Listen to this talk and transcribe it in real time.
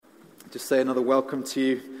just say another welcome to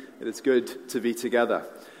you. It is good to be together.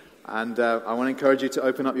 And I want to encourage you to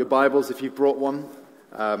open up your Bibles if you've brought one,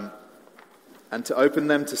 and to open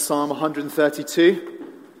them to Psalm 132.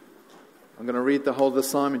 I'm going to read the whole of the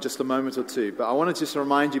psalm in just a moment or two. But I want to just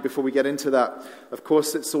remind you before we get into that, of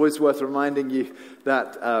course, it's always worth reminding you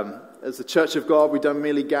that as the Church of God, we don't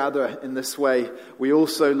merely gather in this way. We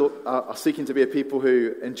also are seeking to be a people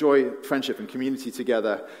who enjoy friendship and community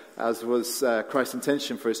together, as was Christ's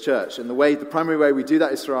intention for his church. And the primary way we do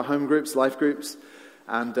that is through our home groups, life groups.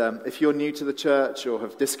 And if you're new to the church or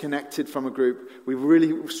have disconnected from a group, we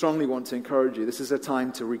really strongly want to encourage you. This is a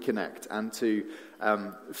time to reconnect and to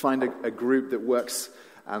find a group that works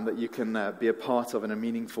and that you can be a part of in a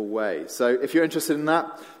meaningful way. So if you're interested in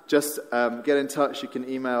that, just get in touch. You can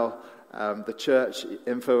email the church,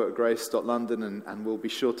 info@grace.london, and we'll be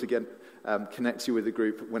sure to connect you with the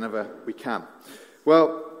group whenever we can.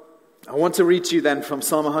 Well, I want to read to you then from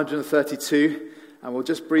Psalm 132, and we'll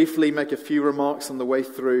just briefly make a few remarks on the way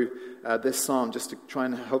through this psalm, just to try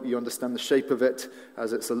and help you understand the shape of it,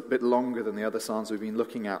 as it's a bit longer than the other psalms we've been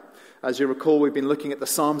looking at. As you recall, we've been looking at the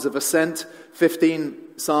Psalms of Ascent,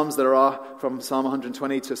 15 psalms there are, from Psalm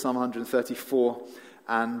 120 to Psalm 134,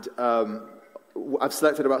 and I've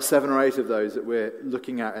selected about 7 or 8 of those that we're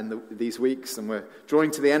looking at in these weeks, and we're drawing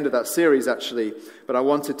to the end of that series, actually, but I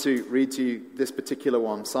wanted to read to you this particular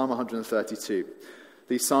one, Psalm 132.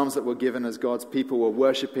 These psalms that were given as God's people were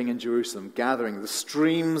worshipping in Jerusalem, gathering. The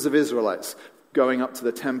streams of Israelites going up to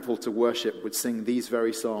the temple to worship would sing these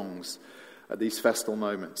very songs at these festal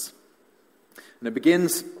moments. And it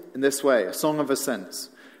begins in this way, a song of ascents.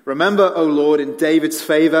 Remember, O Lord, in David's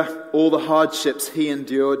favor, all the hardships he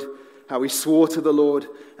endured, how he swore to the Lord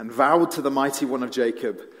and vowed to the mighty one of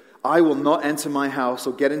Jacob, I will not enter my house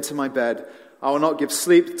or get into my bed. I will not give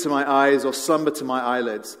sleep to my eyes or slumber to my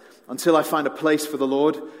eyelids, until I find a place for the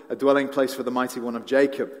Lord, a dwelling place for the mighty one of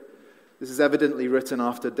Jacob. This is evidently written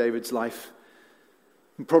after David's life,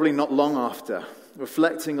 and probably not long after,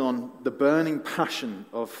 reflecting on the burning passion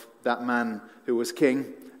of that man who was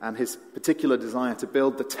king and his particular desire to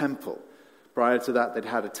build the temple. Prior to that, they'd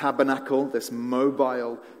had a tabernacle, this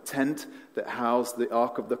mobile tent that housed the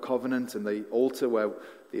Ark of the Covenant and the altar where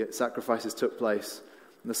the sacrifices took place.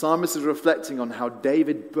 And the psalmist is reflecting on how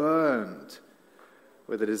David burned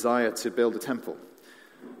with a desire to build a temple.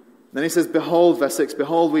 Then he says, behold, verse 6,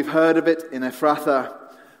 behold, we've heard of it in Ephrathah,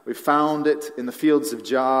 we've found it in the fields of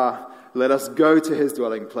Jaar. Let us go to his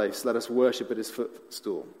dwelling place, let us worship at his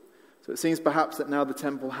footstool. So it seems perhaps that now the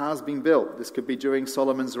temple has been built. This could be during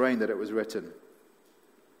Solomon's reign that it was written.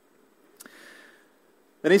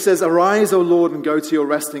 Then he says, arise, O Lord, and go to your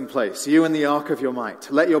resting place, you and the ark of your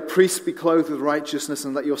might. Let your priests be clothed with righteousness,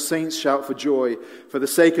 and let your saints shout for joy. For the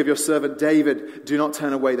sake of your servant David, do not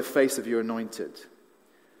turn away the face of your anointed.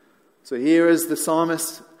 So here is the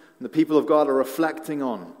psalmist and the people of God are reflecting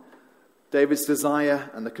on David's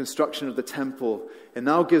desire and the construction of the temple. It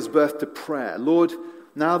now gives birth to prayer. Lord,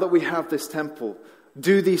 now that we have this temple,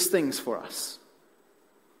 do these things for us.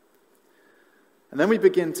 And then we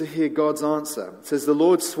begin to hear God's answer. It says, the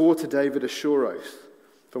Lord swore to David a sure oath,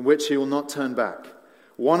 from which he will not turn back.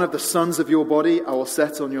 One of the sons of your body I will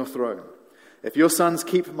set on your throne. If your sons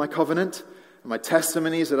keep my covenant and my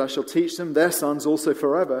testimonies that I shall teach them, their sons also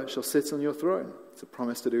forever shall sit on your throne. It's a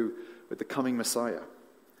promise to do with the coming Messiah.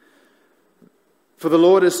 For the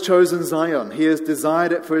Lord has chosen Zion. He has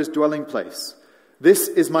desired it for his dwelling place. This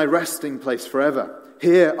is my resting place forever.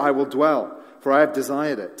 Here I will dwell, for I have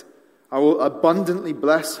desired it. I will abundantly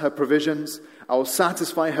bless her provisions. I will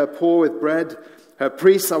satisfy her poor with bread. Her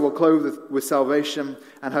priests I will clothe with salvation,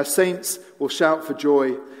 and her saints will shout for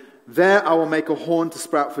joy. There I will make a horn to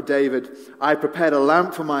sprout for David. I prepared a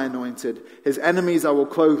lamp for my anointed. His enemies I will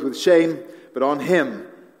clothe with shame, but on him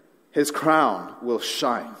his crown will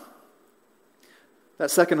shine.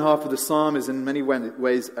 That second half of the psalm is in many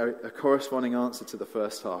ways a corresponding answer to the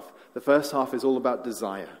first half. The first half is all about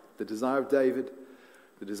desire. The desire of David,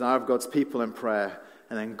 the desire of God's people in prayer,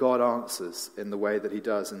 and then God answers in the way that he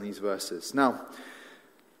does in these verses. Now,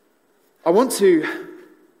 I want to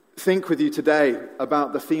think with you today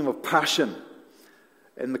about the theme of passion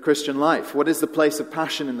in the Christian life. What is the place of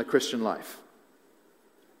passion in the Christian life?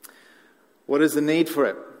 What is the need for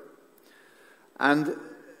it? And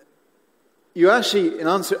you actually, in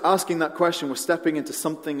asking that question, we're stepping into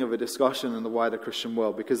something of a discussion in the wider Christian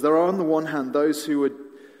world, because there are, on the one hand, those who would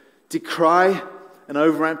decry an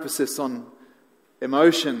overemphasis on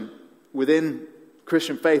emotion within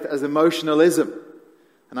Christian faith as emotionalism.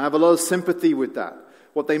 And I have a lot of sympathy with that.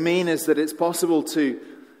 What they mean is that it's possible to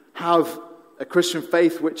have a Christian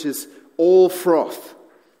faith which is all froth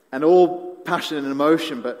and all passion and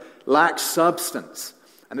emotion, but lacks substance.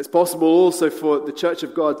 And it's possible also for the church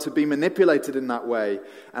of God to be manipulated in that way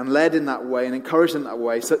and led in that way and encouraged in that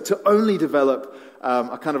way, so to only develop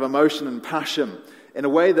a kind of emotion and passion in a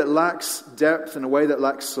way that lacks depth, in a way that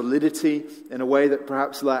lacks solidity, in a way that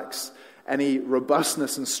perhaps lacks any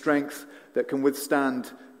robustness and strength that can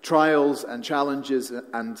withstand trials and challenges.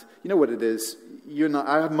 And you know what it is? You and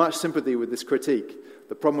I have much sympathy with this critique,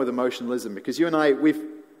 the problem with emotionalism, because you and I,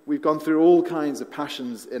 we've gone through all kinds of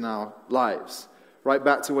passions in our lives. Right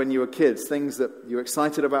back to when you were kids, things that you were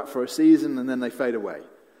excited about for a season and then they fade away.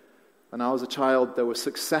 When I was a child, there were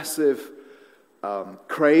successive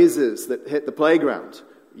crazes that hit the playground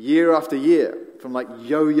year after year, from like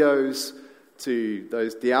yo-yos to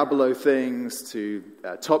those Diablo things, to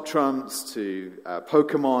Top Trumps, to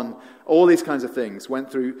Pokemon. All these kinds of things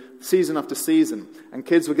went through season after season. And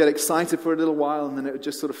kids would get excited for a little while and then it would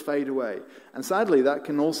just sort of fade away. And sadly, that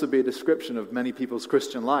can also be a description of many people's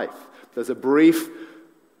Christian life. There's a brief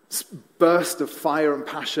burst of fire and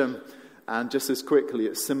passion, and just as quickly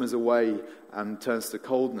it simmers away and turns to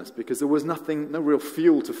coldness because there was no real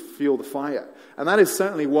fuel to fuel the fire. And that is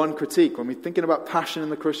certainly one critique. When we're thinking about passion in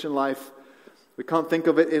the Christian life, we can't think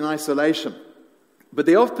of it in isolation. But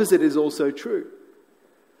the opposite is also true.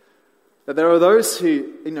 That there are those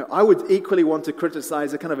who, I would equally want to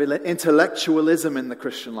criticize a kind of intellectualism in the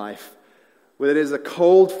Christian life, where it is a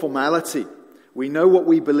cold formality. We know what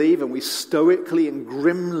we believe and we stoically and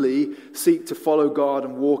grimly seek to follow God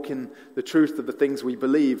and walk in the truth of the things we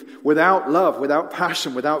believe without love, without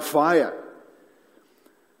passion, without fire.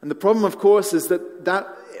 And the problem, of course, is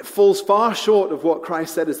that falls far short of what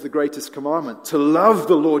Christ said is the greatest commandment, to love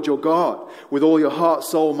the Lord your God with all your heart,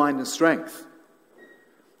 soul, mind, and strength.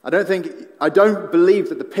 I don't believe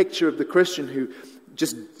that the picture of the Christian who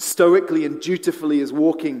just stoically and dutifully is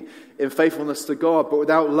walking in faithfulness to God, but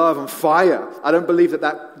without love and fire, I don't believe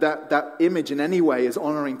that image in any way is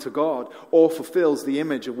honoring to God or fulfills the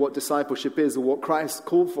image of what discipleship is or what Christ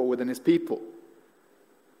called for within his people.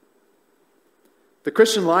 The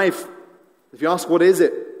Christian life, if you ask what is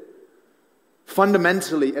it,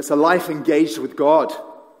 fundamentally it's a life engaged with God,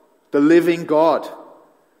 the living God,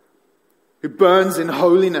 who burns in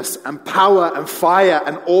holiness and power and fire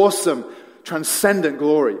and awesome, transcendent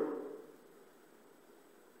glory.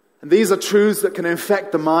 And these are truths that can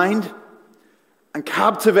infect the mind and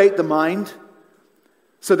captivate the mind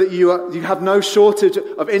so that you have no shortage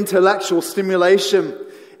of intellectual stimulation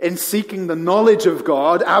in seeking the knowledge of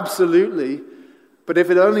God, absolutely. But if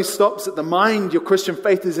it only stops at the mind, your Christian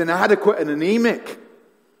faith is inadequate and anemic.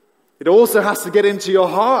 It also has to get into your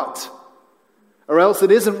heart, or else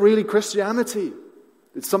it isn't really Christianity.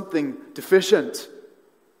 It's something deficient.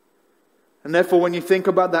 And therefore, when you think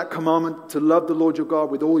about that commandment to love the Lord your God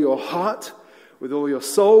with all your heart, with all your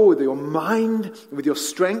soul, with your mind, with your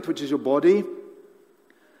strength, which is your body,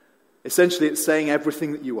 essentially it's saying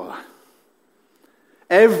everything that you are.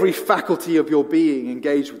 Every faculty of your being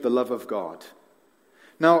engaged with the love of God.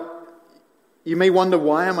 Now, you may wonder,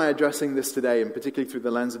 why am I addressing this today, and particularly through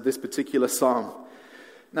the lens of this particular psalm?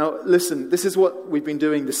 Now, listen, this is what we've been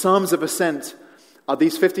doing. The Psalms of Ascent are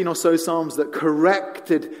these 15 or so psalms that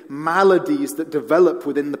corrected maladies that develop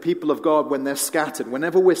within the people of God when they're scattered.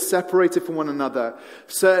 Whenever we're separated from one another,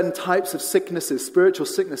 certain types of sicknesses, spiritual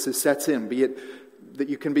sicknesses set in, be it that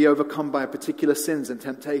you can be overcome by particular sins and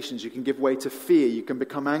temptations, you can give way to fear, you can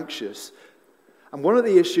become anxious. And one of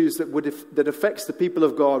the issues that affects the people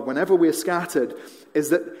of God whenever we're scattered is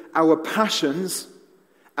that our passions,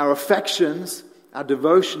 our affections, our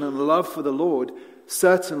devotion and love for the Lord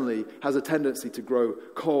certainly has a tendency to grow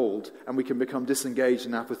cold, and we can become disengaged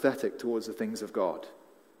and apathetic towards the things of God.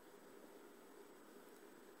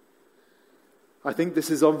 I think this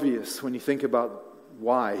is obvious when you think about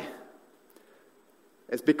why.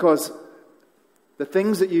 It's because the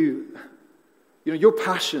things that your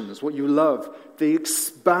passions, what you love, they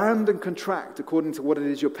expand and contract according to what it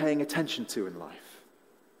is you're paying attention to in life.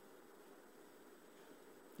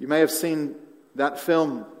 You may have seen that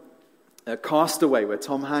film, Castaway, where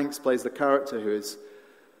Tom Hanks plays the character who is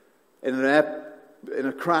in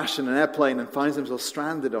a crash in an airplane and finds himself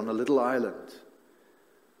stranded on a little island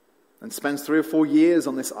and spends 3 or 4 years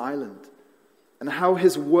on this island, and how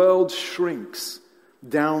his world shrinks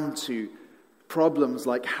down to problems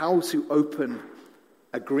like how to open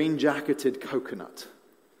a green-jacketed coconut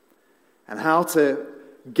and how to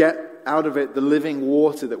get out of it the living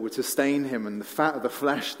water that would sustain him and the fat of the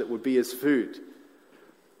flesh that would be his food.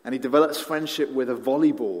 And he develops friendship with a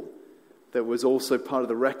volleyball that was also part of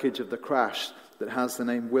the wreckage of the crash that has the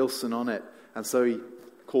name Wilson on it. And so he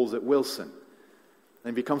calls it Wilson.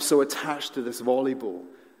 And he becomes so attached to this volleyball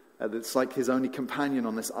that's like his only companion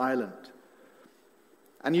on this island.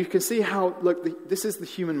 And you can see how, look, this is the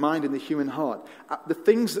human mind and the human heart. The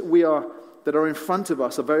things that are in front of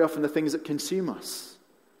us are very often the things that consume us.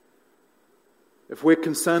 If we're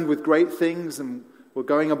concerned with great things and we're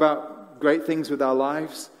going about great things with our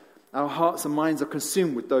lives, our hearts and minds are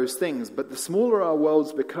consumed with those things. But the smaller our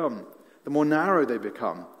worlds become, the more narrow they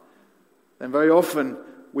become, then very often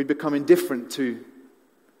we become indifferent to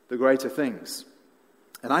the greater things.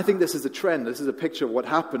 And I think this is a trend. This is a picture of what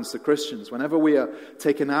happens to Christians. Whenever we are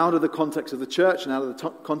taken out of the context of the church and out of the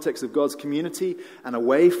context of God's community and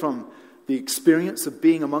away from the experience of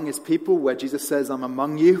being among his people, where Jesus says, I'm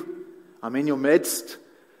among you, I'm in your midst.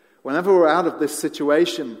 Whenever we're out of this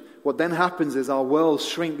situation, what then happens is our worlds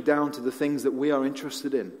shrink down to the things that we are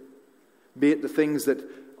interested in. Be it the things that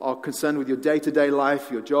are concerned with your day-to-day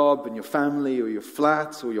life, your job and your family or your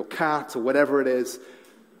flat or your cat or whatever it is.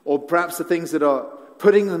 Or perhaps the things that are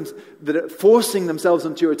forcing themselves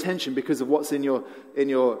onto your attention because of what's in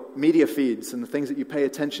your media feeds and the things that you pay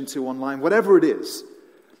attention to online. Whatever it is,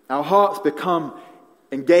 our hearts become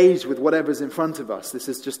engaged with whatever's in front of us. This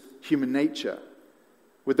is just human nature.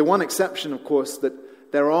 With the one exception, of course,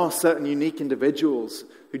 that there are certain unique individuals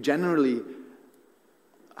who generally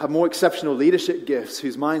have more exceptional leadership gifts,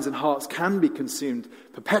 whose minds and hearts can be consumed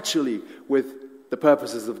perpetually with the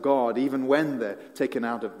purposes of God, even when they're taken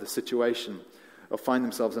out of the situation or find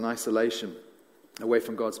themselves in isolation away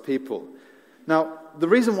from God's people. Now, the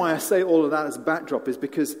reason why I say all of that as a backdrop is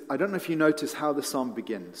because I don't know if you notice how the psalm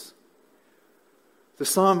begins. The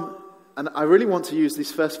psalm, and I really want to use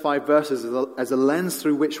these first 5 verses as a lens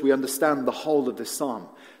through which we understand the whole of this psalm.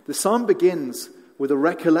 The psalm begins with a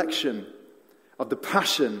recollection of the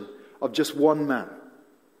passion of just one man,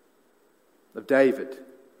 of David.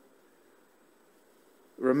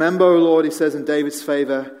 Remember, O Lord, he says in David's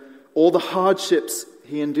favor, all the hardships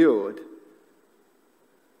he endured,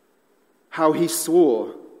 how he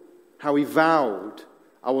swore, how he vowed,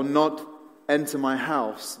 I will not enter my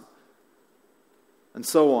house, and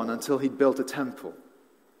so on, until he built a temple.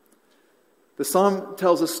 The psalm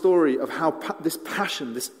tells a story of how this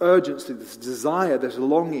passion, this urgency, this desire, this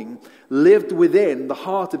longing lived within the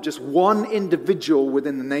heart of just one individual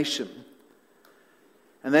within the nation.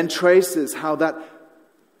 And then traces how that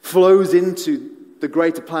flows into the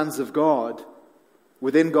greater plans of God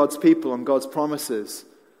within God's people and God's promises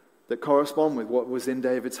that correspond with what was in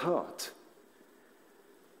David's heart.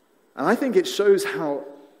 And I think it shows how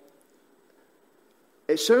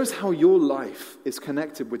your life is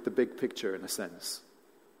connected with the big picture in a sense.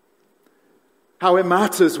 How it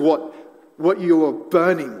matters what you are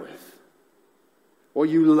burning with, what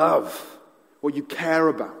you love, what you care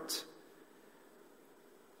about.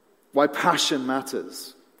 Why passion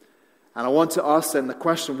matters. And I want to ask then the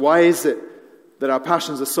question, why is it that our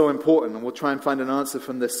passions are so important? And we'll try and find an answer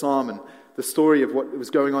from this psalm and the story of what was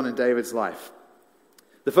going on in David's life.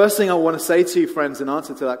 The first thing I want to say to you, friends, in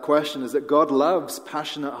answer to that question is that God loves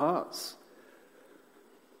passionate hearts.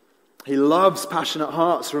 He loves passionate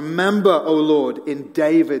hearts. Remember, O Lord, in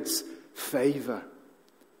David's favor.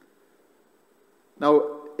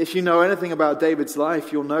 Now, if you know anything about David's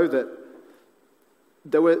life, you'll know that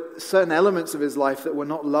there were certain elements of his life that were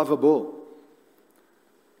not lovable.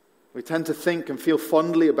 We tend to think and feel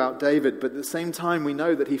fondly about David, but at the same time we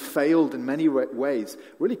know that he failed in many ways,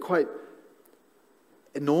 really quite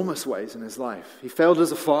enormous ways in his life. He failed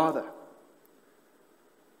as a father.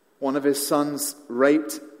 One of his sons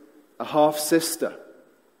raped a half-sister.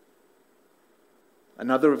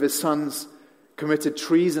 Another of his sons committed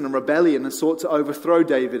treason and rebellion and sought to overthrow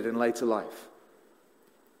David in later life.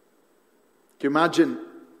 Can you imagine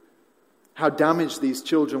how damaged these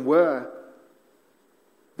children were,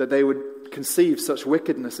 that they would conceive such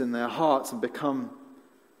wickedness in their hearts and become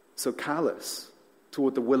so callous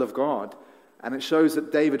toward the will of God? And it shows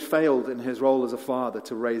that David failed in his role as a father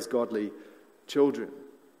to raise godly children.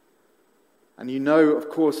 And you know, of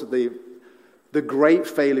course, the great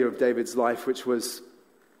failure of David's life, which was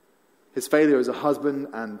his failure as a husband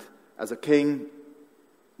and as a king,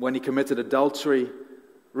 when he committed adultery,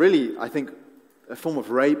 really, I think, a form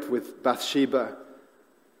of rape with Bathsheba.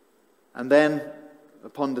 And then,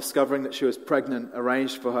 upon discovering that she was pregnant,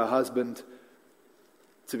 arranged for her husband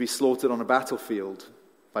to be slaughtered on a battlefield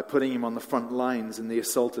by putting him on the front lines in the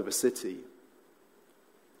assault of a city.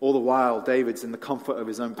 All the while, David's in the comfort of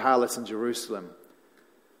his own palace in Jerusalem.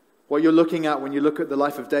 What you're looking at when you look at the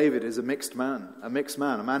life of David is a mixed man, a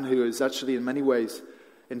man who has actually in many ways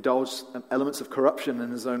indulged elements of corruption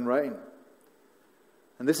in his own reign.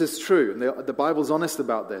 And this is true, and the Bible's honest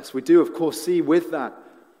about this. We do, of course, see with that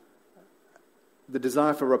the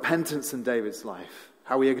desire for repentance in David's life.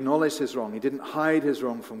 how he acknowledged his wrong. He didn't hide his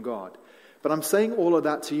wrong from God. But I'm saying all of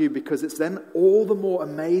that to you because it's then all the more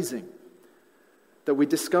amazing that we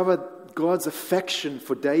discover God's affection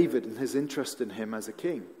for David and his interest in him as a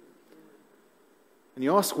king. And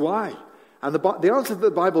you ask why? And the answer that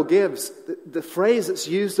the Bible gives, the phrase that's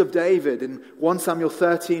used of David in 1 Samuel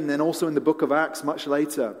 13, then also in the book of Acts much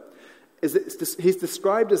later, is that he's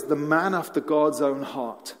described as the man after God's own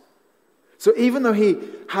heart. So even though he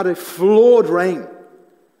had a flawed reign,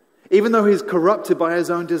 even though he's corrupted by his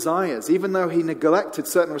own desires, even though he neglected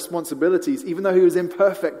certain responsibilities, even though he was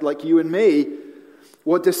imperfect like you and me,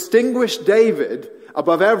 what distinguished David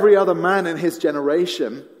above every other man in his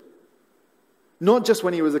generation, not just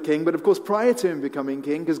when he was a king, but of course prior to him becoming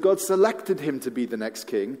king, because God selected him to be the next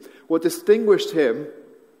king, what distinguished him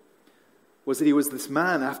was that he was this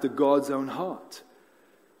man after God's own heart.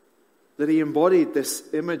 That he embodied this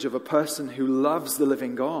image of a person who loves the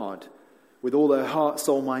living God with all their heart,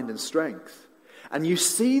 soul, mind, and strength. And you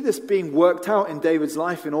see this being worked out in David's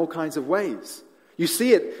life in all kinds of ways. You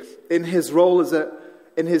see it in his role as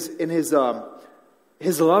his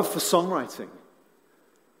love for songwriting.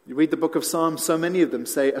 You read the book of Psalms, so many of them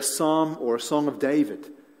say a psalm or a song of David.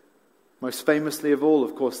 Most famously of all,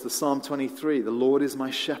 of course, the Psalm 23, the Lord is my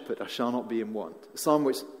shepherd, I shall not be in want. A psalm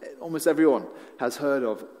which almost everyone has heard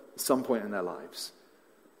of at some point in their lives.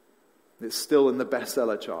 It's still in the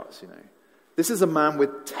bestseller charts, This is a man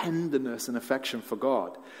with tenderness and affection for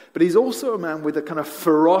God. But he's also a man with a kind of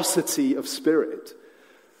ferocity of spirit.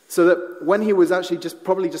 So that when he was actually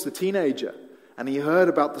probably just a teenager, and he heard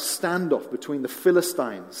about the standoff between the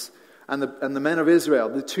Philistines and the men of Israel,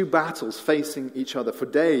 the two battles facing each other for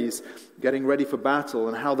days, getting ready for battle,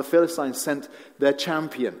 and how the Philistines sent their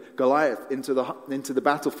champion, Goliath, into the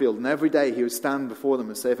battlefield. And every day he would stand before them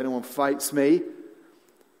and say, if anyone fights me,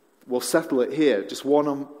 we'll settle it here, just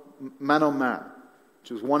man on man,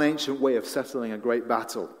 which was one ancient way of settling a great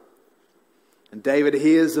battle. And David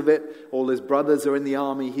hears of it. All his brothers are in the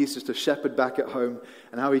army. He's just a shepherd back at home.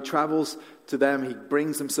 And how he travels to them. He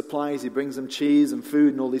brings them supplies. He brings them cheese and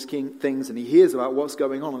food and all these things. And he hears about what's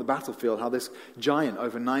going on the battlefield. How this giant,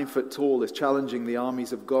 over 9 foot tall, is challenging the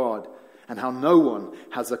armies of God. And how no one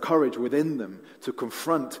has the courage within them to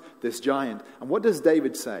confront this giant. And what does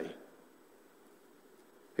David say?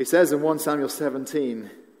 He says in 1 Samuel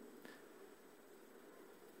 17...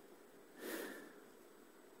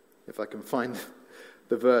 If I can find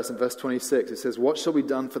the verse, in verse 26, it says, what shall be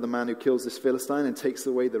done for the man who kills this Philistine and takes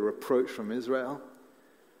away the reproach from Israel?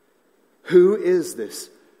 Who is this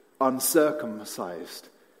uncircumcised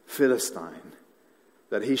Philistine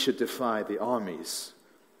that he should defy the armies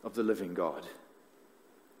of the living God?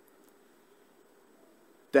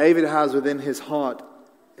 David has within his heart,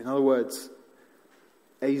 in other words,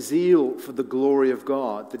 a zeal for the glory of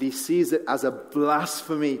God, that he sees it as a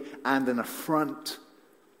blasphemy and an affront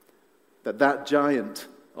that giant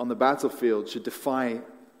on the battlefield should defy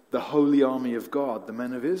the holy army of God, the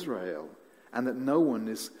men of Israel, and that no one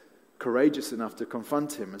is courageous enough to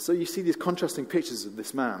confront him. And so you see these contrasting pictures of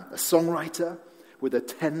this man, a songwriter with a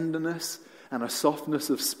tenderness and a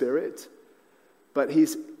softness of spirit, but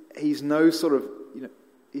he's no sort of,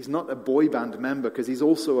 he's not a boy band member, because he's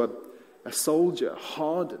also a soldier,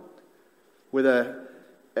 hardened, with a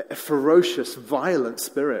ferocious, violent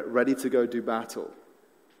spirit, ready to go do battle.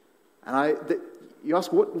 And you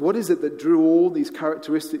ask, what is it that drew all these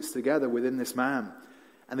characteristics together within this man?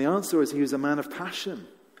 And the answer is he was a man of passion.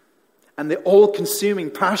 And the all-consuming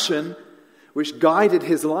passion which guided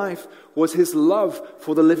his life was his love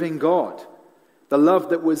for the living God. The love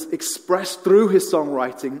that was expressed through his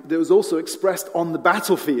songwriting, that was also expressed on the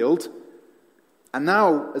battlefield. And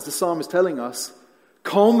now, as the psalm is telling us,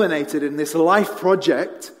 culminated in this life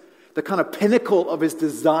project, the kind of pinnacle of his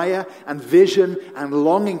desire and vision and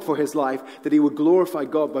longing for his life, that he would glorify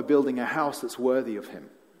God by building a house that's worthy of him.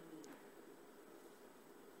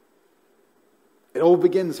 It all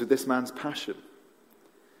begins with this man's passion.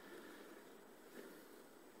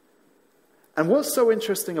 And what's so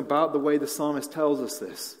interesting about the way the psalmist tells us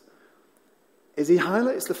this is he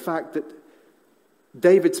highlights the fact that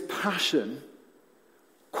David's passion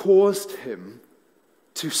caused him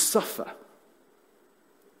to suffer.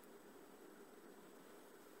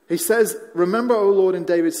 He says, remember, O Lord, in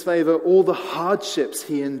David's favor, all the hardships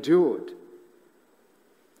he endured.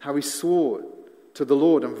 How he swore to the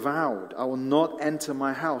Lord and vowed, I will not enter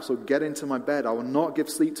my house or get into my bed. I will not give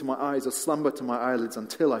sleep to my eyes or slumber to my eyelids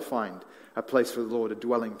until I find a place for the Lord, a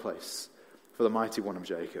dwelling place for the mighty one of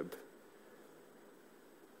Jacob.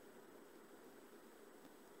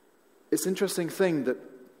 It's an interesting thing that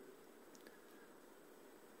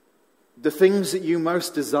the things that you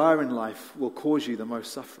most desire in life will cause you the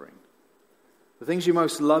most suffering. The things you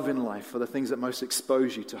most love in life are the things that most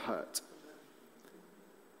expose you to hurt.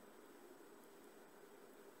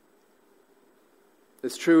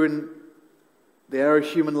 It's true in the area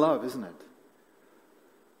of human love, isn't it?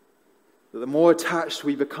 That the more attached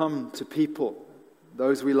we become to people,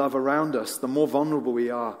 those we love around us, the more vulnerable we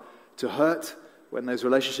are to hurt when those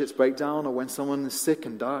relationships break down or when someone is sick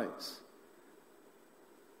and dies.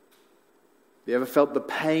 Have you ever felt the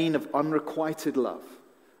pain of unrequited love,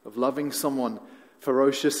 of loving someone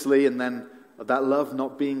ferociously and then of that love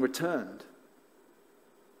not being returned?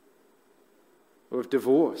 Or of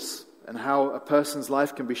divorce and how a person's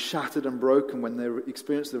life can be shattered and broken when they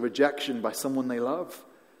experience the rejection by someone they love.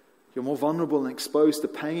 You're more vulnerable and exposed to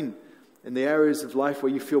pain in the areas of life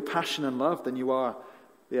where you feel passion and love than you are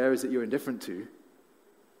the areas that you're indifferent to.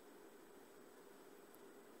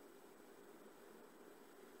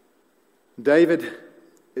 David,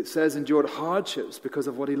 it says, endured hardships because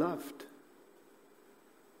of what he loved.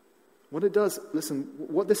 What it does, listen,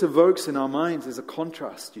 what this evokes in our minds is a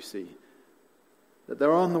contrast, you see. That there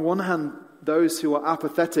are on the one hand those who are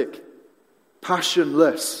apathetic,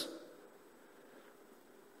 passionless.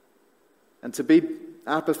 And to be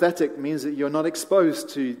apathetic means that you're not exposed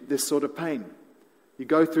to this sort of pain. You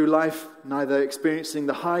go through life neither experiencing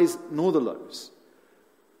the highs nor the lows.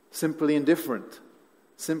 Simply indifferent,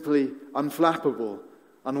 simply unflappable,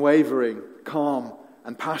 unwavering, calm,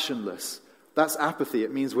 and passionless. That's apathy.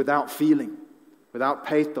 It means without feeling, without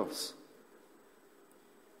pathos.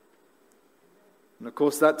 And of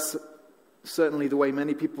course, that's certainly the way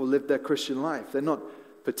many people live their Christian life. They're not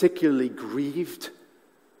particularly grieved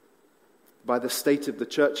by the state of the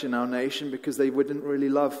church in our nation because they wouldn't really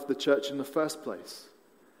love the church in the first place.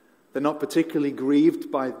 They're not particularly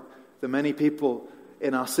grieved by the many people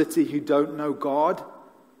in our city who don't know God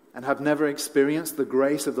and have never experienced the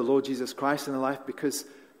grace of the Lord Jesus Christ in their life because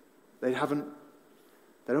they don't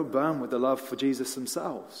burn with the love for Jesus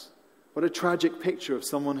themselves. What a tragic picture of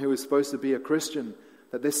someone who is supposed to be a Christian,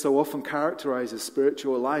 that this so often characterizes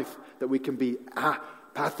spiritual life, that we can be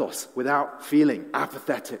pathos, without feeling,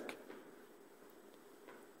 apathetic.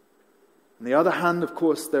 On the other hand, of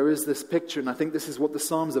course, there is this picture, and I think this is what the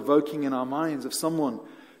Psalm's evoking in our minds, of someone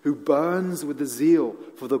who burns with the zeal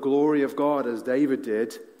for the glory of God, as David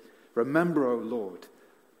did. Remember, O Lord.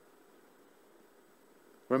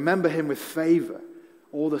 Remember him with favor,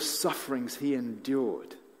 all the sufferings he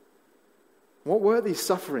endured. What were these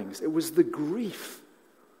sufferings? It was the grief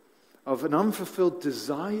of an unfulfilled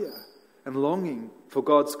desire and longing for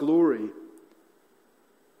God's glory.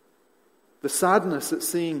 The sadness at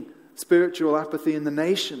seeing spiritual apathy in the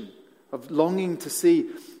nation, of longing to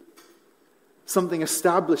see something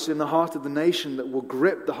established in the heart of the nation that will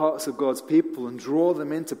grip the hearts of God's people and draw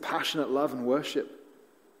them into passionate love and worship.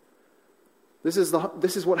 This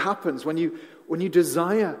is what happens when you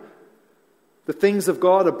desire the things of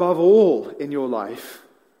God above all in your life.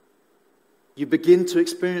 You begin to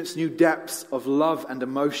experience new depths of love and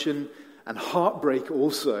emotion and heartbreak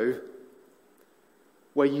also,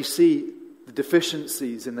 where you see the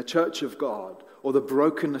deficiencies in the church of God or the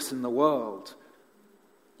brokenness in the world.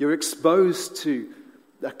 You're exposed to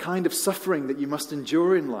the kind of suffering that you must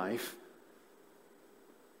endure in life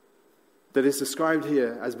that is described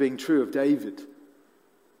here as being true of David.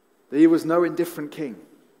 That he was no indifferent king.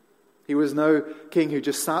 He was no king who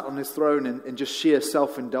just sat on his throne in just sheer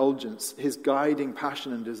self-indulgence. His guiding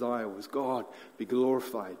passion and desire was, God be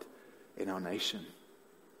glorified in our nation.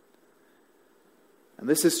 And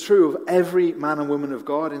this is true of every man and woman of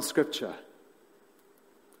God in Scripture.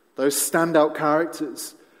 Those standout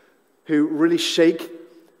characters who really shake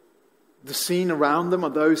the scene around them are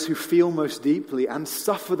those who feel most deeply and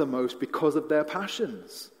suffer the most because of their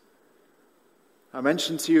passions. I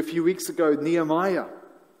mentioned to you a few weeks ago Nehemiah,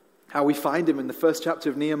 how we find him in the first chapter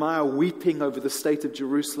of Nehemiah weeping over the state of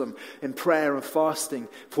Jerusalem in prayer and fasting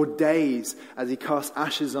for days as he casts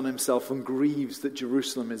ashes on himself and grieves that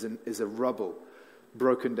Jerusalem is a rubble,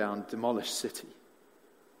 broken down, demolished city.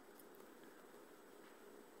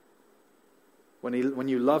 When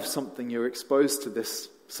you love something, you're exposed to this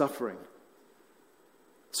suffering.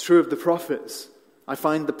 It's true of the prophets. I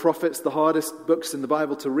find the prophets the hardest books in the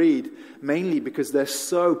Bible to read, mainly because they're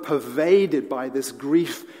so pervaded by this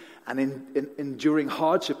grief and enduring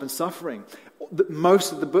hardship and suffering.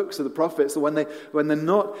 Most of the books of the prophets, when they're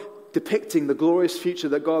not depicting the glorious future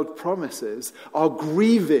that God promises, are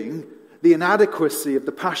grieving the inadequacy of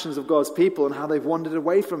the passions of God's people and how they've wandered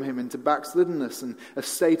away from him into backsliddenness and a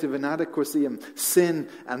state of inadequacy and sin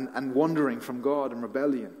and wandering from God and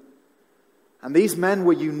rebellion. And these men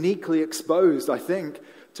were uniquely exposed, I think,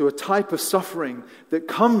 to a type of suffering that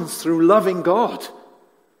comes through loving God.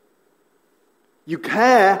 You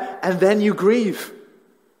care and then you grieve.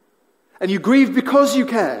 And you grieve because you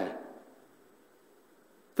care.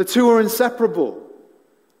 The two are inseparable.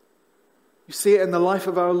 You see it in the life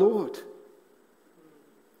of our Lord.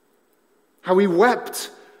 How he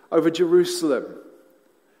wept over Jerusalem.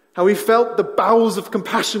 How he felt the bowels of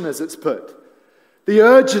compassion, as it's put. The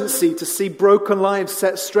urgency to see broken lives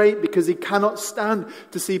set straight because he cannot stand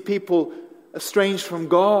to see people estranged from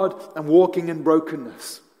God and walking in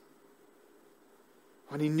brokenness.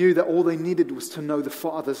 When he knew that all they needed was to know the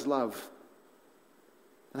Father's love.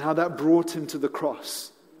 And how that brought him to the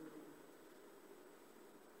cross.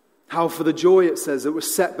 How for the joy, it says, that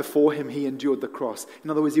was set before him, he endured the cross. In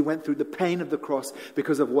other words, he went through the pain of the cross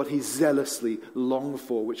because of what he zealously longed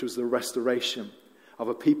for, which was the restoration of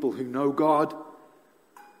a people who know God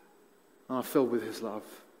and are filled with his love.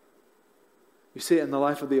 You see it in the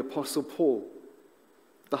life of the Apostle Paul.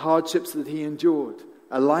 The hardships that he endured.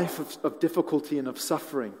 A life of difficulty and of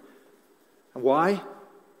suffering. And why?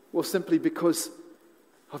 Well, simply because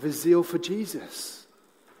of his zeal for Jesus.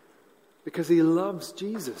 Because he loves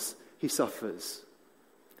Jesus, he suffers.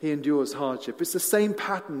 He endures hardship. It's the same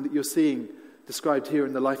pattern that you're seeing described here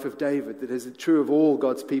in the life of David that is true of all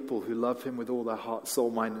God's people who love him with all their heart, soul,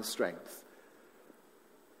 mind, and strength.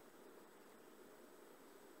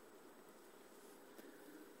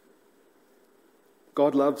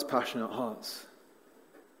 God loves passionate hearts.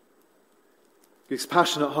 Because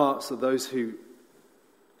passionate hearts are those who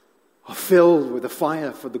are filled with a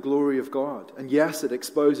fire for the glory of God. And yes, it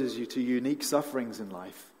exposes you to unique sufferings in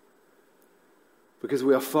life. Because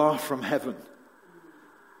we are far from heaven.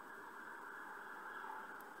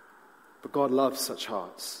 But God loves such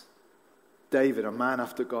hearts. David, a man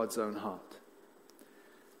after God's own heart.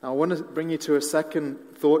 Now I want to bring you to a second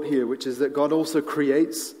thought here, which is that God also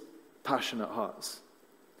creates passionate hearts.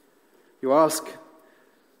 You ask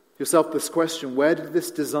yourself this question: where did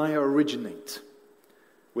this desire originate?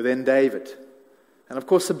 Within David. And of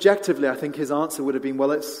course, subjectively, I think his answer would have been,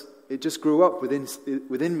 well, it just grew up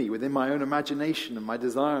within me, within my own imagination and my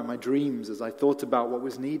desire and my dreams as I thought about what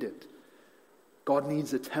was needed. God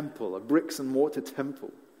needs a temple, a bricks and mortar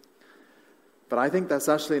temple. But I think that's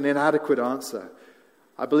actually an inadequate answer.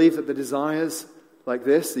 I believe that the desires like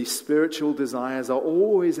this, these spiritual desires, are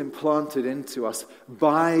always implanted into us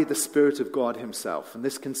by the Spirit of God himself. And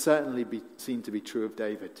this can certainly be seen to be true of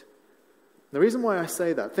David. The reason why I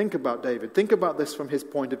say that, think about David. Think about this from his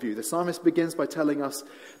point of view. The psalmist begins by telling us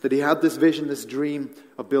that he had this vision, this dream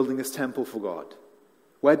of building this temple for God.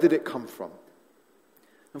 Where did it come from?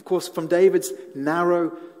 Of course, from David's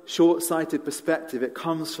narrow, short-sighted perspective, it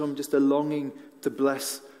comes from just a longing to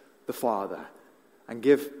bless the Father and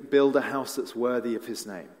build a house that's worthy of his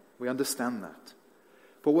name. We understand that.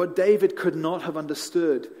 But what David could not have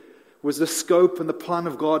understood was the scope and the plan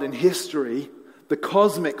of God in history, the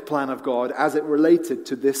cosmic plan of God as it related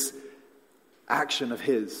to this action of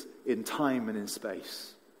his in time and in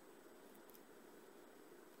space.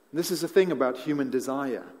 And this is the thing about human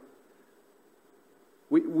desire.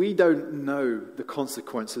 We don't know the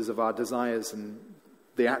consequences of our desires and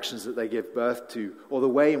the actions that they give birth to, or the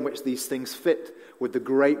way in which these things fit with the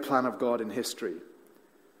great plan of God in history.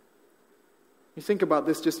 You think about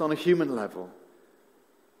this just on a human level.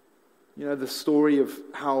 You know, the story of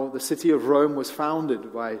how the city of Rome was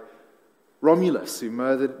founded by Romulus, who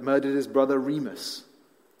murdered his brother Remus.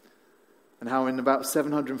 And how in about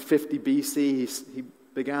 750 BC, he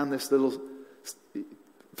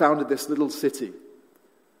founded this little city.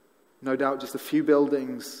 No doubt just a few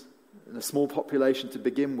buildings and a small population to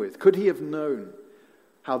begin with. Could he have known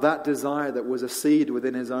how that desire that was a seed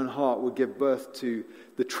within his own heart would give birth to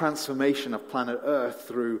the transformation of planet Earth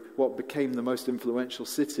through what became the most influential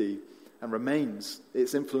city and remains?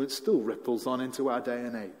 Its influence still ripples on into our day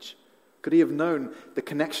and age. Could he have known the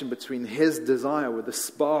connection between his desire with the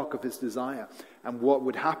spark of his desire and what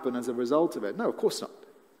would happen as a result of it? No, of course not.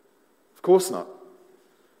 Of course not.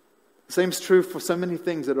 The same is true for so many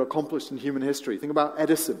things that are accomplished in human history. Think about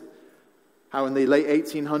Edison. How in the late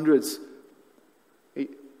 1800s, he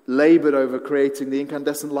labored over creating the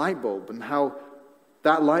incandescent light bulb, and how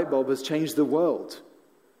that light bulb has changed the world.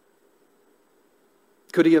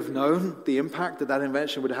 Could he have known the impact that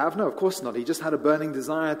invention would have? No, of course not. He just had a burning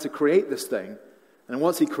desire to create this thing. And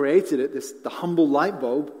once he created it, the humble light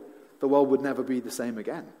bulb, the world would never be the same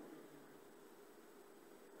again.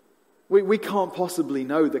 We can't possibly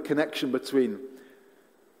know the connection between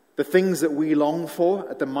the things that we long for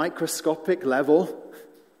at the microscopic level,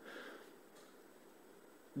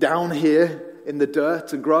 down here in the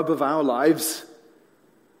dirt and grub of our lives,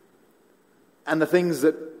 and the things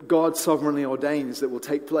that God sovereignly ordains that will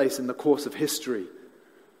take place in the course of history.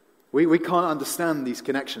 We can't understand these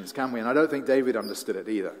connections, can we? And I don't think David understood it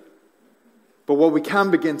either. But what we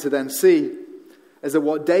can begin to then see is that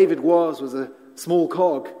what David was a small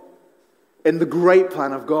cog in the great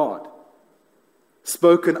plan of God,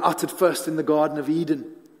 spoken, uttered first in the Garden of Eden,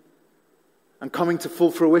 and coming to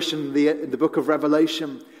full fruition in the book of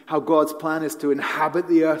Revelation, how God's plan is to inhabit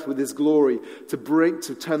the earth with his glory,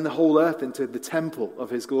 to turn the whole earth into the temple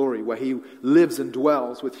of his glory, where he lives and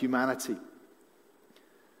dwells with humanity.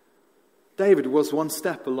 David was one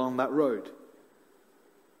step along that road.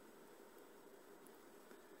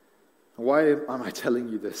 Why am I telling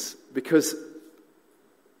you this? Because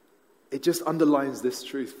it just underlines this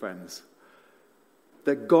truth, friends,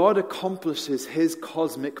 that God accomplishes his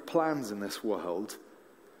cosmic plans in this world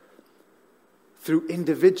through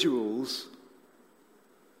individuals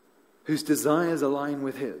whose desires align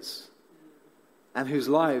with his, and whose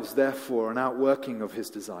lives, therefore, are an outworking of his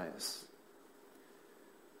desires.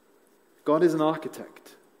 God is an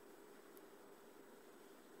architect.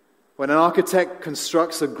 When an architect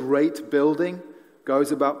constructs a great building,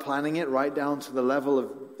 goes about planning it right down to the level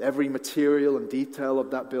of every material and detail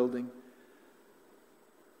of that building,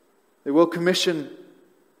 they will commission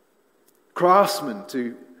craftsmen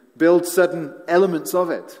to build certain elements of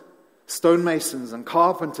it, stonemasons and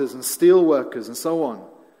carpenters and steel workers and so on.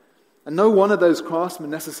 And no one of those craftsmen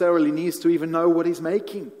necessarily needs to even know what he's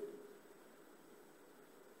making.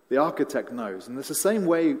 The architect knows. And it's the same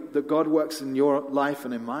way that God works in your life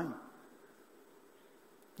and in mine.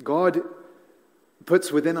 God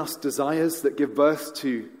puts within us desires that give birth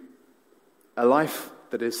to a life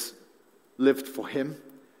that is lived for him.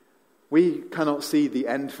 We cannot see the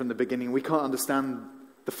end from the beginning. We can't understand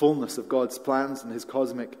the fullness of God's plans and his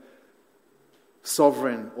cosmic,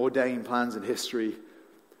 sovereign, ordained plans in history.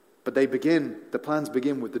 But the plans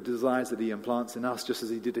begin with the desires that he implants in us, just as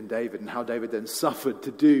he did in David, and how David then suffered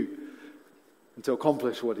to do and to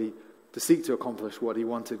seek to accomplish what he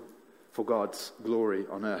wanted for God's glory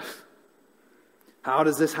on earth. How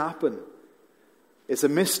does this happen? It's a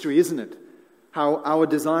mystery, isn't it? How our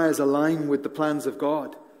desires align with the plans of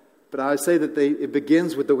God. But I say that it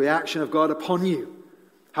begins with the reaction of God upon you.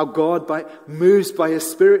 How God moves by his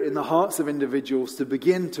Spirit in the hearts of individuals to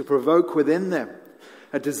begin to provoke within them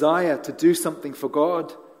a desire to do something for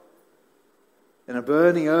God, and a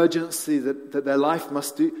burning urgency that their life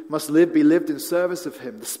must be lived in service of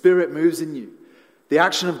him. The Spirit moves in you. The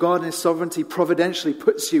action of God in his sovereignty providentially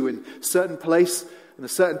puts you in a certain place and a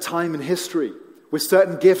certain time in history with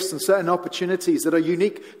certain gifts and certain opportunities that are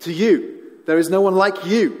unique to you. There is no one like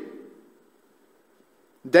you.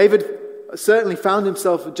 David certainly found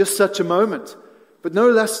himself at just such a moment, but no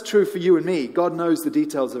less true for you and me. God knows the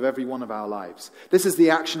details of every one of our lives. This is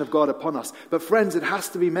the action of God upon us. But friends, it has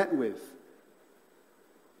to be met with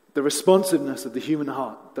the responsiveness of the human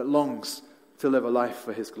heart that longs to live a life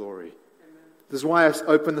for his glory. This is why I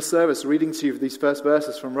opened the service reading to you these first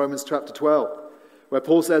verses from Romans chapter 12, where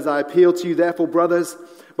Paul says, I appeal to you therefore, brothers,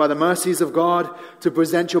 by the mercies of God, to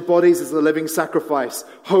present your bodies as a living sacrifice,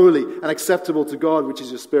 holy and acceptable to God, which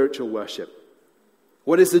is your spiritual worship.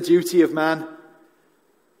 What is the duty of man?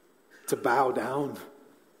 To bow down,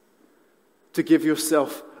 to give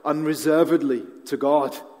yourself unreservedly to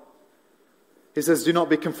God. He says, do not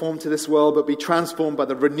be conformed to this world, but be transformed by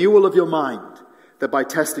the renewal of your mind, that by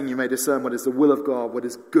testing you may discern what is the will of God, what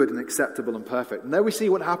is good and acceptable and perfect. And there we see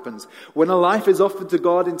what happens. When a life is offered to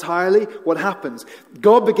God entirely, what happens?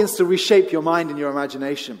 God begins to reshape your mind and your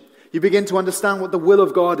imagination. You begin to understand what the will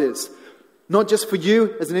of God is. Not just for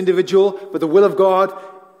you as an individual, but the will of God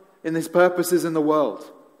in his purposes in the world.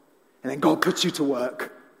 And then God puts you to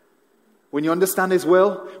work. When you understand his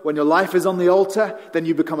will, when your life is on the altar, then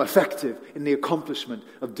you become effective in the accomplishment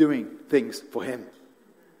of doing things for him.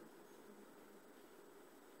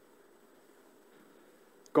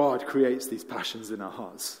 God creates these passions in our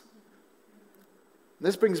hearts. And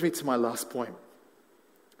this brings me to my last point.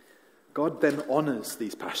 God then honors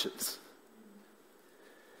these passions.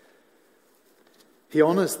 He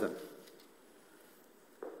honors them.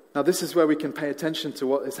 Now, this is where we can pay attention to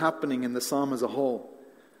what is happening in the psalm as a whole.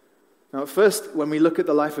 Now, at first, when we look at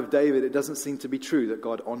the life of David, it doesn't seem to be true that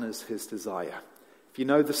God honors his desire. If you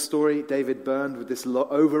know the story, David burned with this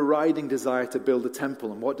overriding desire to build a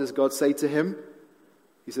temple. And what does God say to him?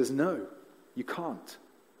 He says, no, you can't.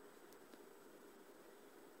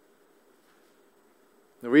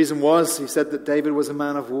 The reason was, he said that David was a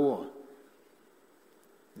man of war.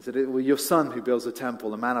 He said, it will be your son who builds a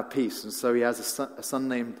temple, a man of peace. And so he has a son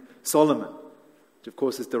named Solomon, which of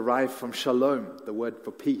course is derived from shalom, the word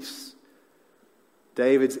for peace.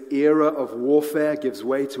 David's era of warfare gives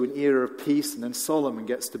way to an era of peace, and then Solomon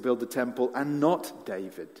gets to build the temple, and not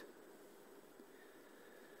David.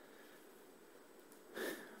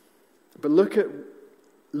 But look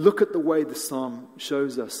at the way the psalm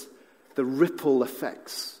shows us the ripple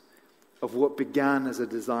effects of what began as a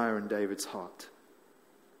desire in David's heart.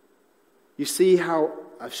 You see how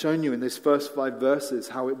I've shown you in these first 5 verses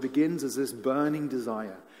how it begins as this burning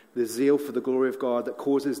desire, the zeal for the glory of God that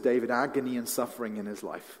causes David agony and suffering in his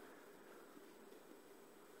life.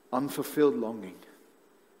 Unfulfilled longing.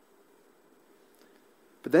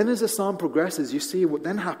 But then as the psalm progresses, you see what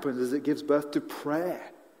then happens is it gives birth to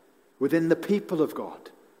prayer within the people of God.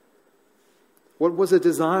 What was a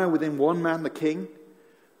desire within one man, the king,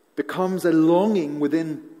 becomes a longing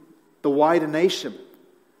within the wider nation.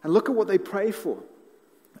 And look at what they pray for.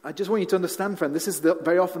 I just want you to understand, friend, this is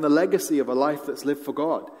very often the legacy of a life that's lived for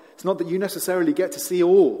God. It's not that you necessarily get to see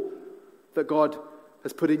all that God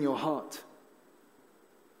has put in your heart.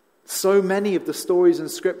 So many of the stories in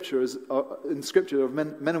Scripture of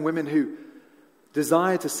men and women who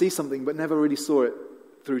desire to see something but never really saw it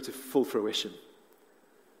through to full fruition.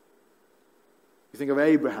 You think of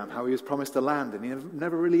Abraham, how he was promised a land and he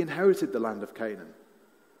never really inherited the land of Canaan.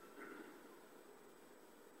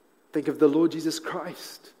 Think of the Lord Jesus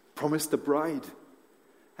Christ, promised the bride,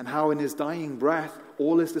 and how in his dying breath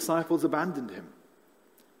all his disciples abandoned him.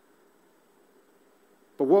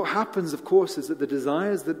 But what happens, of course, is that the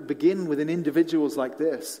desires that begin within individuals like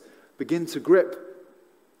this begin to grip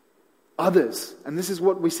others. And this is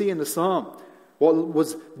what we see in the psalm. What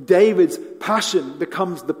was David's passion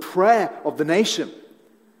becomes the prayer of the nation.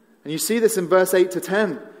 And you see this in verse 8 to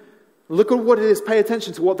 10. Look at what it is. Pay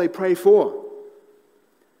attention to what they pray for.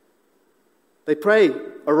 They pray,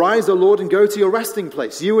 "Arise, O Lord, and go to your resting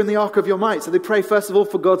place, you and the ark of your might." So they pray, first of all,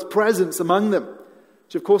 for God's presence among them,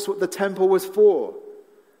 which of course what the temple was for.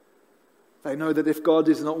 They know that if God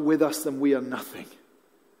is not with us, then we are nothing.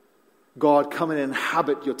 God, come and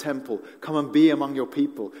inhabit your temple. Come and be among your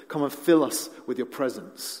people. Come and fill us with your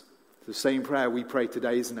presence. It's the same prayer we pray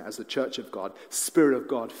today, isn't it, as the church of God? Spirit of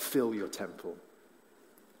God, fill your temple.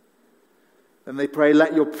 Then they pray,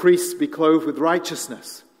 "Let your priests be clothed with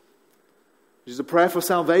righteousness," which is a prayer for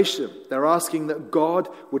salvation. They're asking that God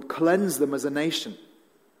would cleanse them as a nation.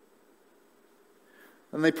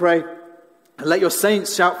 And they pray, "And let your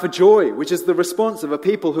saints shout for joy," which is the response of a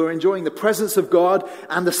people who are enjoying the presence of God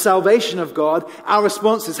and the salvation of God. Our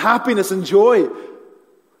response is happiness and joy,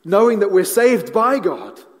 knowing that we're saved by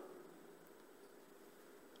God.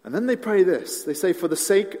 And then they pray this. They say, "For the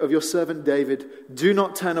sake of your servant David, do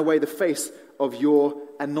not turn away the face of your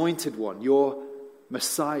anointed one, your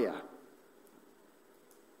Messiah."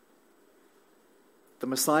 The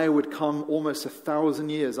Messiah would come almost 1,000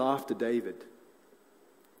 years after David.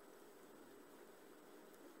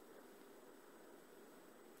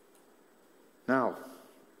 Now,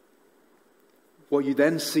 what you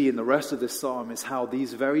then see in the rest of this psalm is how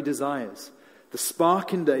these very desires, the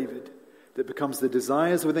spark in David that becomes the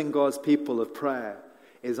desires within God's people of prayer,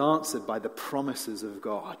 is answered by the promises of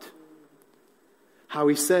God. How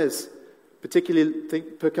he says, particularly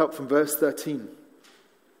pick up from verse 13.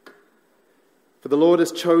 "For the Lord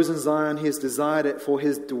has chosen Zion, he has desired it for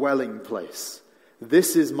his dwelling place.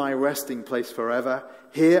 This is my resting place forever.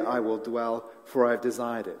 Here I will dwell, for I have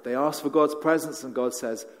desired it." They ask for God's presence, and God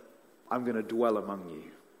says, "I'm going to dwell among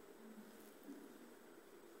you."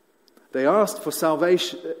 They asked for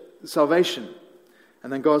salvation,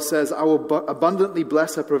 and then God says, "I will abundantly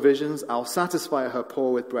bless her provisions. I'll satisfy her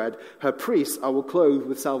poor with bread. Her priests I will clothe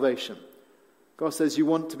with salvation." God says, "You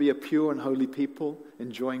want to be a pure and holy people,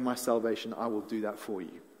 enjoying my salvation, I will do that for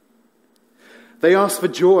you." They ask for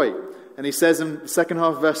joy, and he says in the second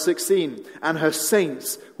half of verse 16, "And her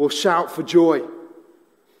saints will shout for joy."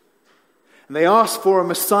 And they ask for a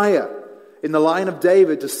Messiah in the line of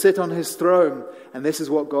David to sit on his throne, and this is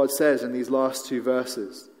what God says in these last 2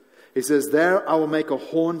 verses. He says, "There I will make a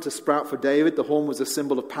horn to sprout for David." The horn was a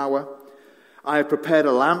symbol of power. "I have prepared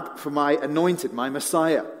a lamp for my anointed, my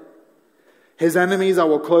Messiah. His enemies I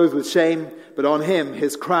will clothe with shame, but on him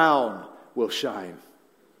his crown will shine."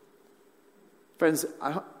 Friends,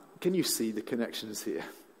 can you see the connections here?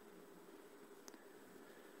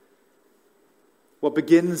 What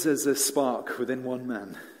begins as a spark within one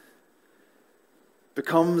man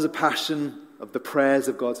becomes a passion of the prayers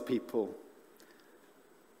of God's people,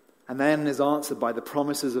 and then is answered by the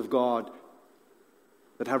promises of God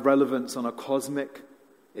that have relevance on a cosmic,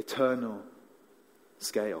 eternal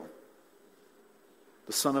scale.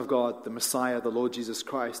 The Son of God, the Messiah, the Lord Jesus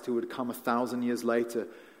Christ, who would come 1,000 years later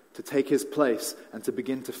to take his place and to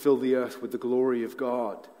begin to fill the earth with the glory of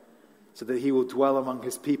God. so that he will dwell among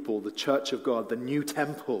his people, the church of God, the new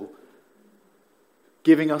temple,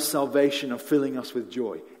 giving us salvation and filling us with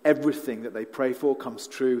joy. Everything that they pray for comes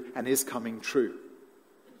true and is coming true.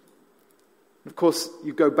 Of course,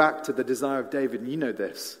 you go back to the desire of David, and you know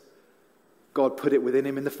this. God put it within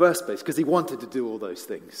him in the first place because he wanted to do all those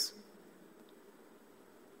things.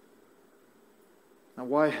 Now,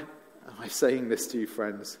 why am I saying this to you,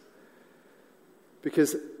 friends?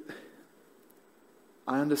 Because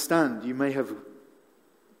I understand you may have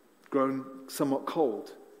grown somewhat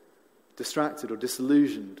cold, distracted or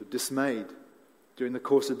disillusioned or dismayed during the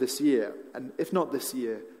course of this year. And if not this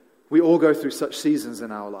year, we all go through such seasons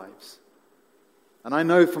in our lives. And I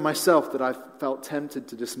know for myself that I've felt tempted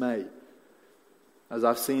to dismay as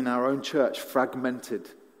I've seen our own church fragmented.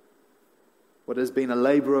 What has been a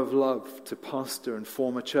labor of love to pastor and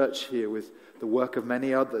form a church here with the work of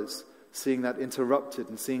many others, seeing that interrupted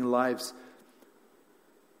and seeing lives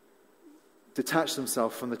detach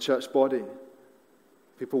themselves from the church body.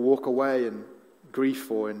 People walk away in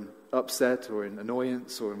grief or in upset or in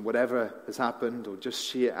annoyance or in whatever has happened, or just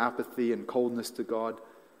sheer apathy and coldness to God.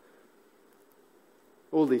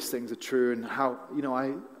 All these things are true, and how,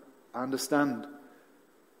 I understand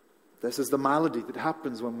this is the malady that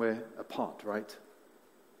happens when we're apart, right?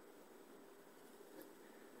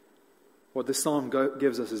 What this psalm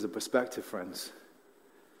gives us is a perspective, friends.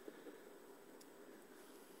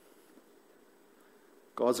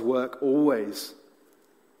 God's work always,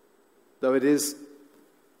 though it is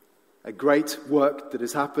a great work that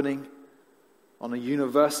is happening on a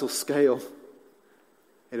universal scale,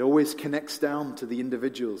 it always connects down to the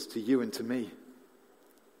individuals, to you and to me.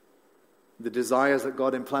 The desires that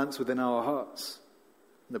God implants within our hearts,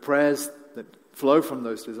 the prayers that flow from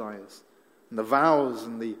those desires, and the vows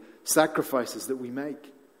and the sacrifices that we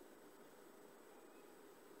make.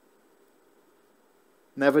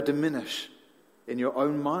 Never diminish in your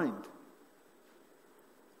own mind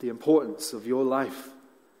the importance of your life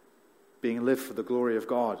being lived for the glory of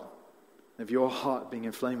God, of your heart being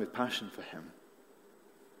inflamed with passion for Him.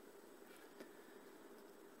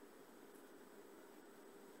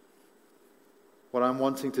 What I'm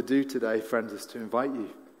wanting to do today, friends, is to invite you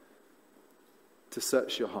to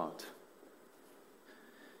search your heart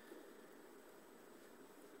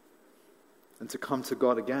and to come to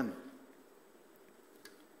God again.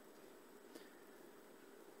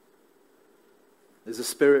 Is the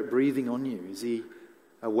Spirit breathing on you? Is He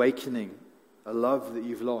awakening a love that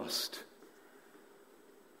you've lost?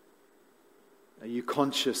 Are you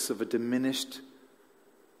conscious of a diminished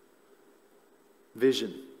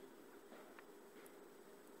vision?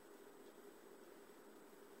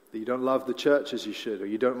 That you don't love the church as you should, or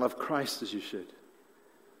you don't love Christ as you should?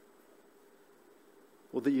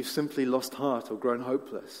 Or that you've simply lost heart or grown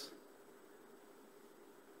hopeless?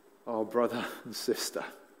 Oh, brother and sister,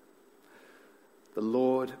 the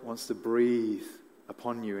Lord wants to breathe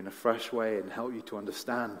upon you in a fresh way and help you to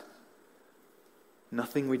understand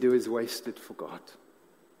nothing we do is wasted for God.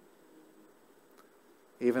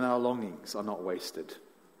 Even our longings are not wasted.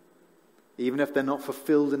 Even if they're not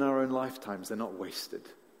fulfilled in our own lifetimes, they're not wasted.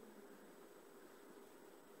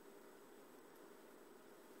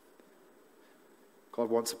 God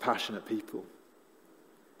wants a passionate people.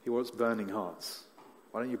 He wants burning hearts.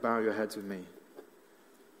 Why don't you bow your heads with me?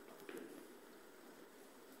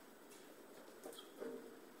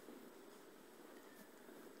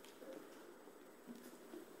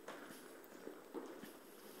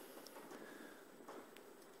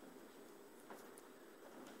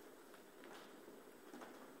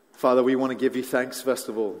 Father, we want to give you thanks, first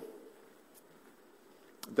of all.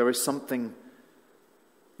 There is something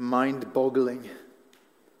mind-boggling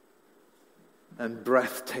and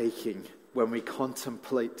breathtaking when we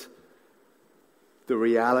contemplate the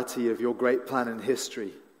reality of your great plan in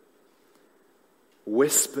history,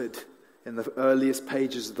 whispered in the earliest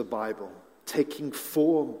pages of the Bible, taking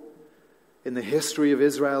form in the history of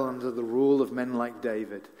Israel under the rule of men like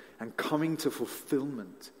David, and coming to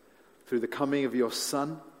fulfillment through the coming of your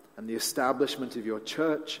Son and the establishment of your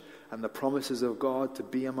church and the promises of God to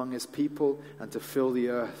be among His people and to fill the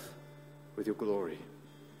earth with your glory.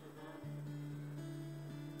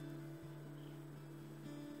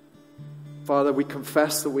 Father, we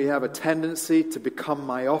confess that we have a tendency to become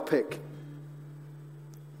myopic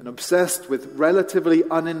and obsessed with relatively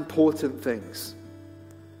unimportant things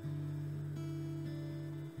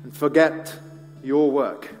and forget your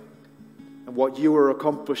work and what you are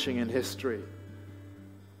accomplishing in history.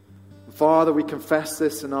 Father, we confess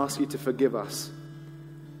this and ask you to forgive us.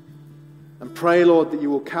 And pray, Lord, that you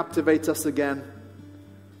will captivate us again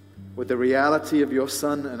with the reality of your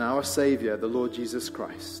Son and our Savior, the Lord Jesus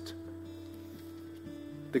Christ.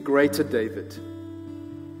 the greater David.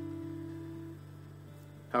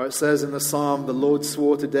 How it says in the psalm, the Lord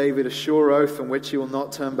swore to David a sure oath from which he will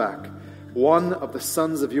not turn back. One of the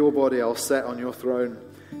sons of your body I'll set on your throne.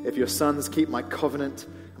 If your sons keep my covenant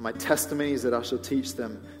and my testimonies that I shall teach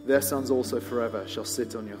them, their sons also forever shall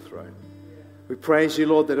sit on your throne. We praise you,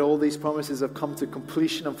 Lord, that all these promises have come to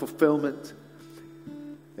completion and fulfillment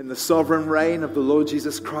in the sovereign reign of the Lord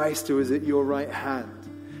Jesus Christ, who is at your right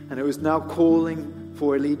hand and who is now calling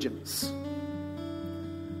for allegiance,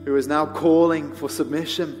 who is now calling for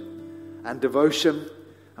submission and devotion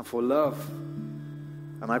and for love.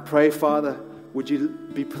 And I pray, Father, would you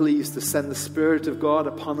be pleased to send the Spirit of God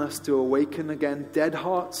upon us to awaken again dead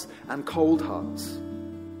hearts and cold hearts.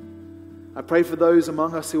 I pray for those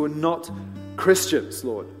among us who are not Christians,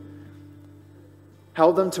 Lord.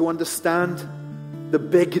 Help them to understand the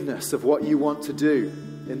bigness of what you want to do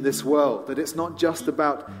in this world. That it's not just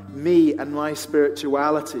about me and my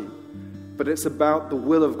spirituality, but it's about the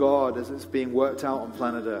will of God as it's being worked out on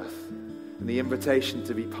planet Earth and the invitation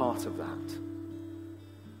to be part of that.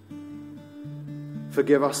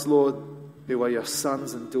 Forgive us, Lord, who are your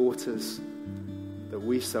sons and daughters, that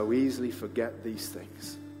we so easily forget these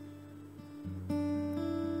things.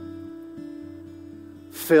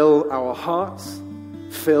 Fill our hearts,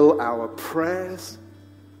 fill our prayers,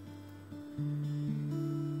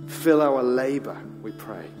 fill our labor, we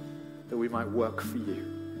pray, that we might work for you.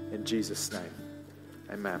 In Jesus' name,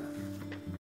 amen.